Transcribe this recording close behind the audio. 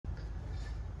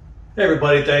Hey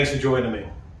everybody, thanks for joining me.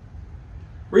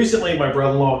 Recently my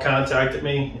brother-in-law contacted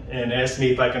me and asked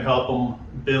me if I can help him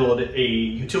build a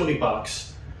utility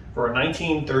box for a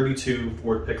 1932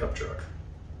 Ford pickup truck.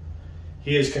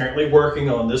 He is currently working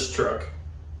on this truck,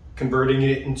 converting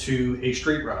it into a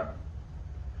street rod.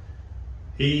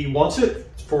 He wants it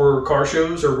for car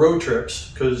shows or road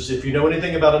trips because if you know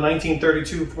anything about a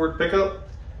 1932 Ford pickup,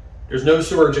 there's no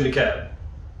storage in the cab.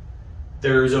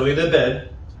 There's only the bed.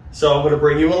 So I'm going to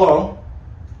bring you along.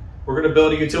 We're going to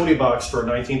build a utility box for a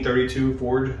 1932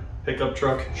 Ford pickup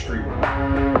truck street rod.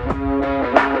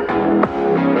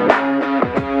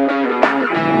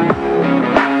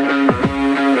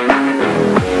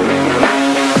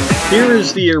 Here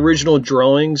is the original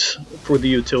drawings for the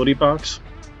utility box.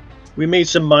 We made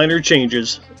some minor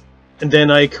changes and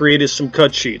then I created some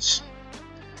cut sheets.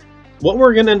 What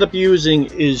we're going to end up using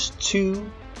is 2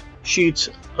 sheets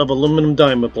of aluminum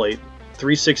diamond plate,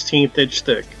 3/16 inch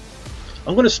thick.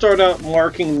 I'm going to start out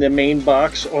marking the main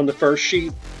box on the first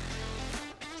sheet.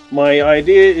 My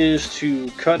idea is to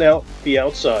cut out the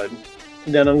outside,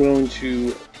 and then I'm going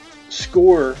to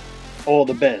score all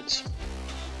the bends.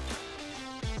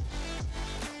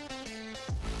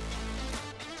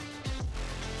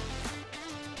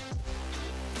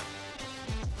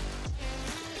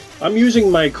 I'm using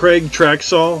my Kreg track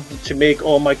saw to make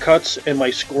all my cuts and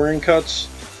my scoring cuts.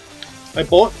 I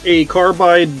bought a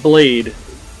carbide blade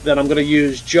that I'm going to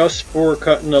use just for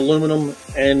cutting aluminum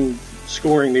and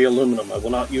scoring the aluminum. I will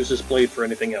not use this blade for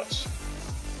anything else.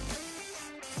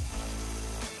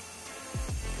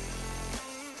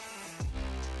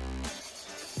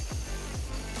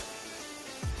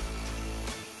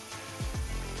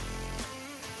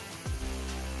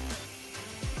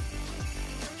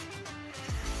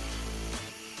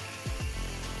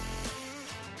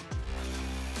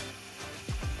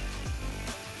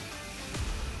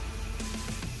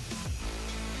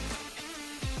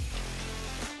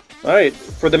 Alright,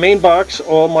 for the main box,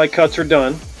 all my cuts are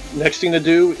done. Next thing to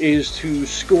do is to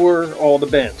score all the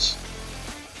bends.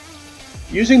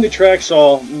 Using the track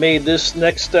saw made this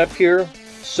next step here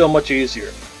so much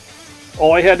easier.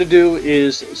 All I had to do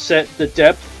is set the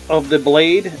depth of the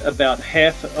blade about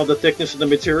half of the thickness of the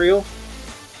material,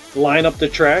 line up the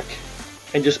track,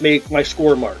 and just make my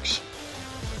score marks.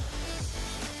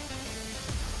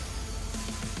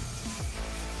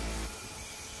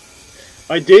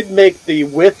 I did make the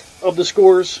width of the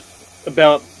scores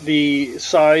about the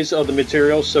size of the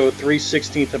material, so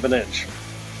 3/16 of an inch.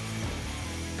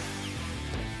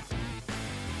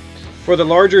 For the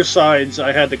larger sides,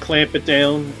 I had to clamp it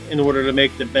down in order to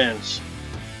make the bends.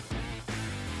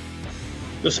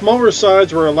 The smaller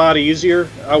sides were a lot easier.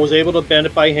 I was able to bend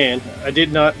it by hand. I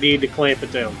did not need to clamp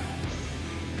it down.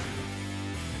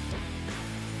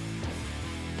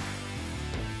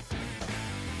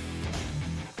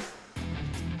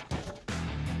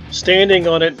 Standing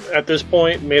on it at this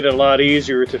point made it a lot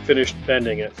easier to finish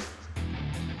bending it.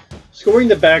 Scoring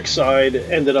the back side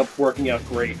ended up working out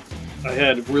great. I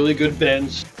had really good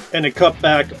bends and it cut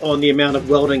back on the amount of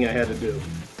welding I had to do.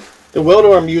 The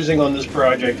welder I'm using on this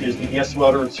project is the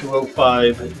YesWelder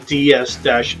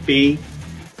MIG205DS-B,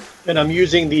 and I'm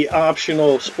using the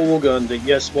optional spool gun that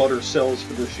YesWelder sells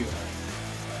for this unit.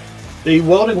 The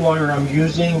welding wire I'm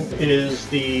using is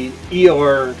the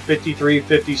ER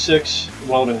 5356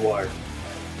 welding wire.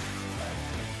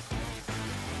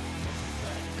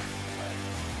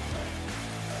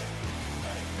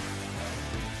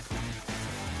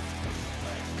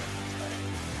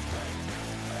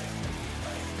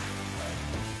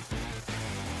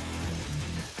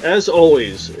 As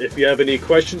always, if you have any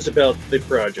questions about the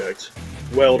project,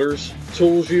 welders,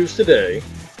 tools used today,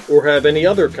 or have any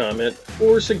other comment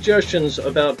or suggestions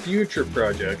about future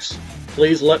projects,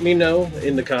 please let me know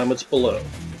in the comments below.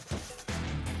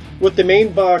 With the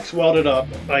main box welded up,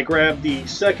 I grab the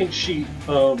second sheet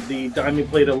of the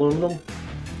diamond plate aluminum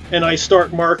and I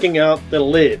start marking out the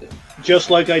lid,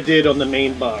 just like I did on the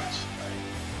main box.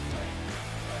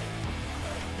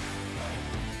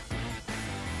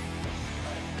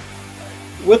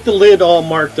 With the lid all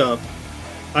marked up,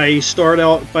 I start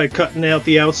out by cutting out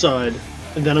the outside,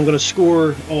 and then I'm going to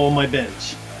score all my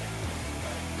bends.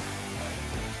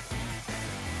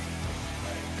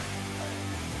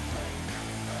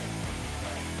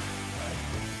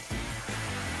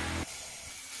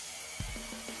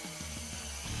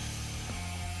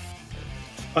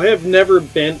 I have never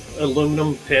bent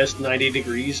aluminum past 90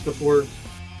 degrees before,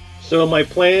 so my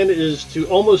plan is to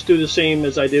almost do the same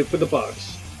as I did for the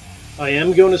box. I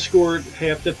am going to score it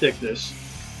half the thickness.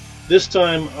 This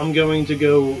time I'm going to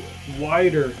go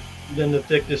wider than the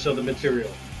thickness of the material.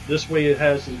 This way it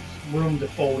has room to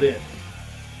fold in.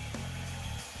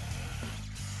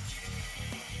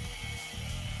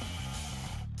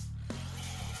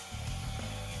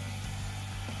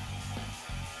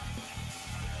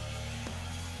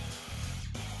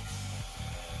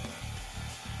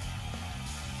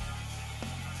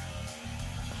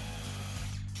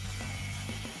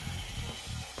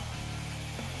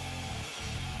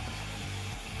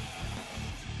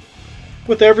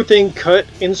 With everything cut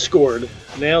and scored,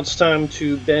 now it's time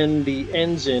to bend the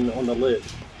ends in on the lid.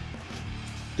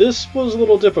 This was a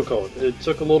little difficult. It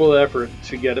took a little effort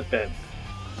to get it bent.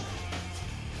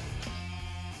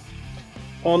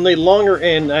 On the longer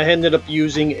end, I ended up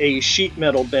using a sheet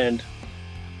metal bend.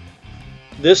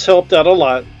 This helped out a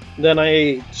lot. Then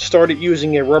I started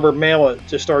using a rubber mallet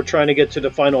to start trying to get to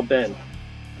the final bend.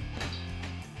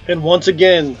 And once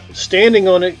again, standing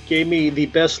on it gave me the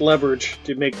best leverage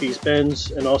to make these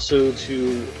bends and also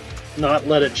to not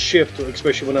let it shift,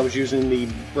 especially when I was using the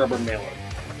rubber mallet.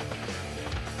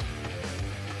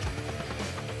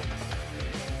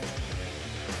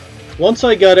 Once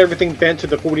I got everything bent to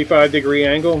the 45-degree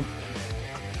angle,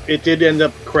 it did end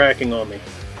up cracking on me.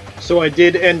 So I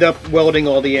did end up welding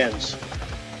all the ends.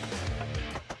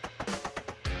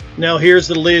 Now here's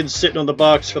the lid sitting on the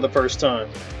box for the first time.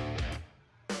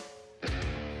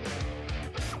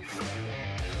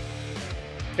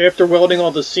 After welding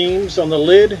all the seams on the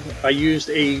lid, I used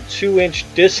a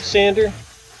 2-inch disc sander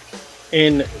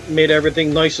and made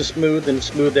everything nice and smooth and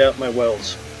smoothed out my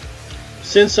welds.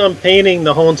 Since I'm painting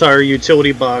the whole entire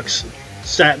utility box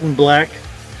satin black,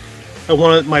 I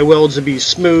wanted my welds to be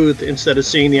smooth instead of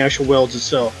seeing the actual welds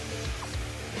itself.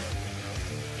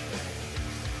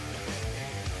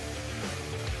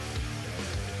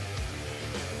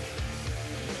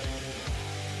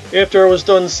 After I was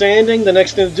done sanding, the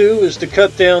next thing to do is to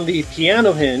cut down the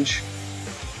piano hinge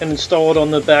and install it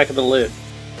on the back of the lid.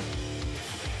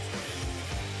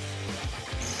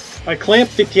 I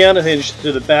clamped the piano hinge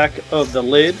to the back of the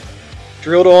lid,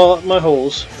 drilled all my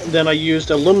holes, and then I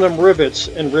used aluminum rivets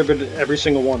and riveted every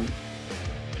single one.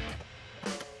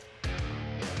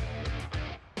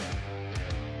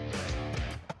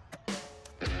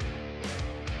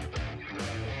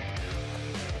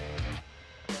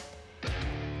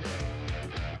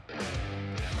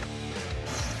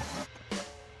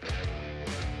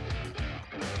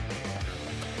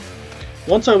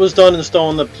 Once I was done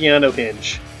installing the piano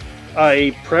hinge,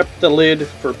 I prepped the lid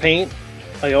for paint.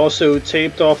 I also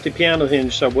taped off the piano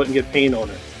hinge so I wouldn't get paint on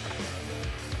it.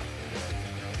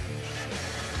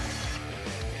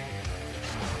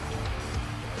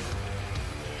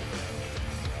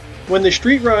 When the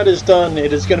street rod is done,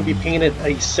 it is going to be painted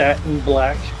a satin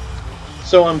black.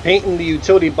 So I'm painting the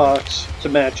utility box to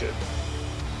match it.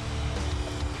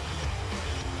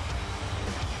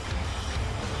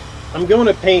 I'm going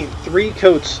to paint 3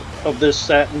 coats of this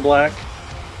satin black.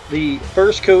 The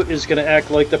first coat is going to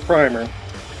act like the primer.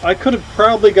 I could have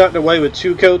probably gotten away with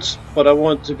 2 coats, but I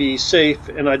want to be safe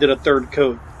and I did a 3rd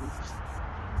coat.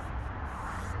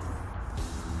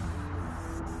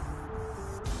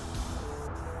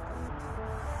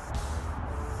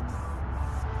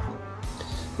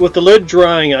 With the lid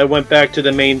drying, I went back to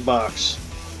the main box.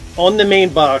 On the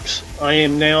main box, I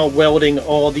am now welding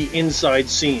all the inside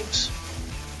seams.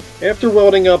 After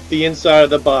welding up the inside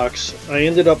of the box, I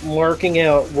ended up marking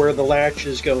out where the latch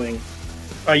is going.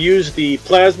 I used the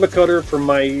plasma cutter from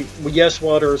my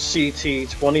YesWelder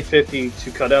CT2050 to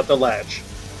cut out the latch.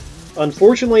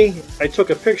 Unfortunately, I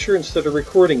took a picture instead of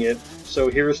recording it, so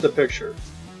here's the picture.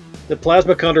 The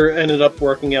plasma cutter ended up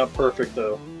working out perfect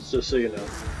though, just so you know.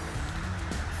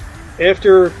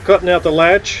 After cutting out the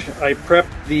latch, I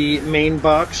prepped the main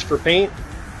box for paint,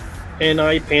 and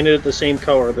I painted it the same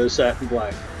color, the satin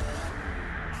black.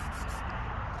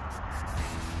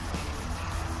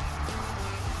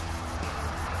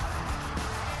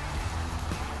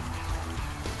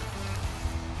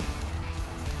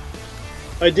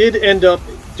 I did end up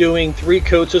doing 3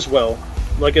 coats as well.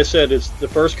 Like I said, it's the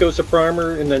first coat's a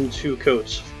primer and then 2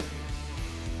 coats.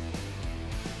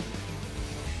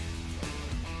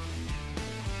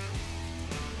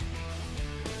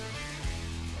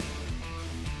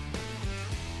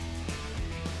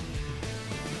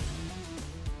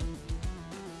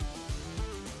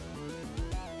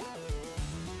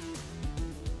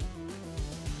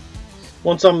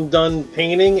 Once I'm done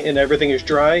painting and everything is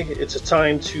dry, it's a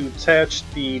time to attach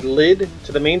the lid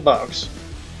to the main box.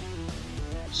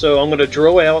 So I'm going to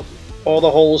drill out all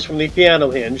the holes from the piano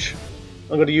hinge.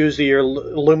 I'm going to use the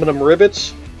aluminum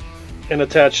rivets and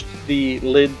attach the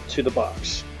lid to the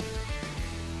box.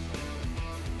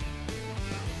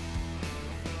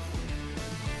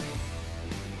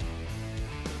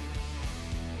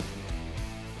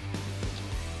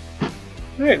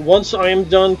 Alright, once I am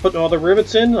done putting all the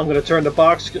rivets in, I'm going to turn the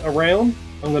box around.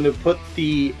 I'm going to put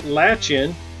the latch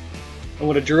in. I'm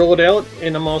going to drill it out,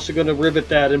 and I'm also going to rivet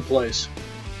that in place.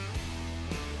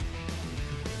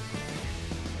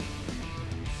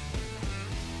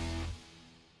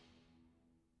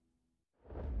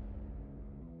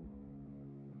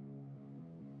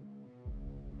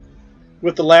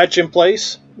 With the latch in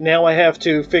place, now I have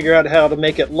to figure out how to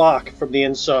make it lock from the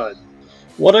inside.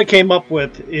 What I came up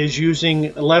with is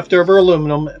using leftover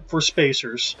aluminum for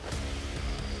spacers.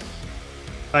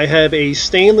 I have a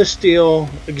stainless steel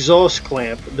exhaust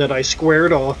clamp that I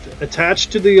squared off,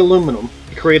 attached to the aluminum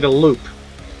to create a loop.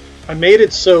 I made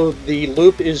it so the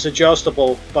loop is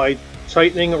adjustable by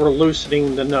tightening or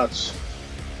loosening the nuts.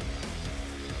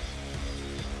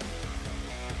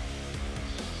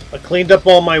 I cleaned up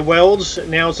all my welds.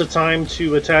 Now it's the time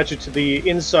to attach it to the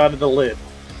inside of the lid.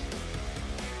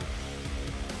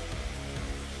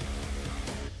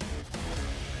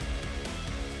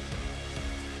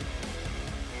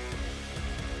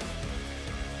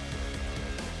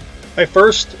 I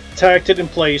first tacked it in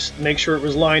place to make sure it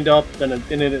was lined up and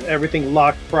everything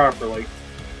locked properly.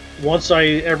 Once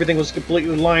everything was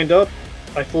completely lined up,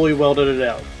 I fully welded it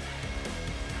out.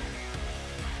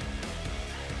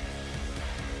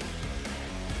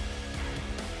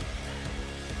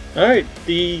 Alright,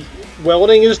 the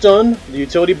welding is done, the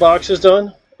utility box is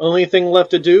done. Only thing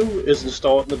left to do is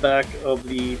install it in the back of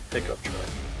the pickup truck.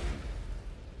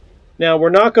 Now we're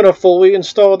not going to fully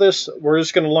install this, we're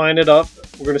just going to line it up.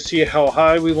 We're going to see how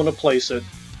high we want to place it.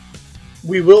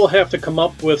 We will have to come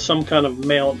up with some kind of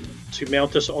mount to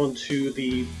mount this onto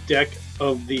the deck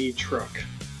of the truck.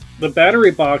 The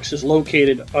battery box is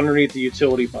located underneath the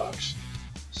utility box.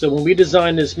 So when we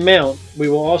design this mount, we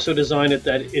will also design it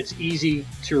that it's easy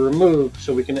to remove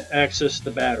so we can access the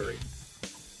battery.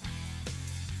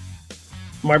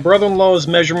 My brother-in-law's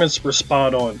measurements were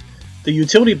spot on. The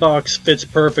utility box fits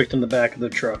perfect in the back of the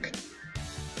truck.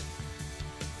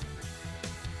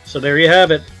 So there you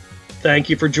have it. Thank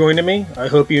you for joining me. I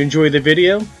hope you enjoyed the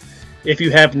video. If you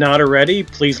have not already,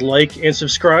 please like and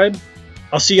subscribe.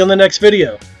 I'll see you on the next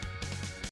video.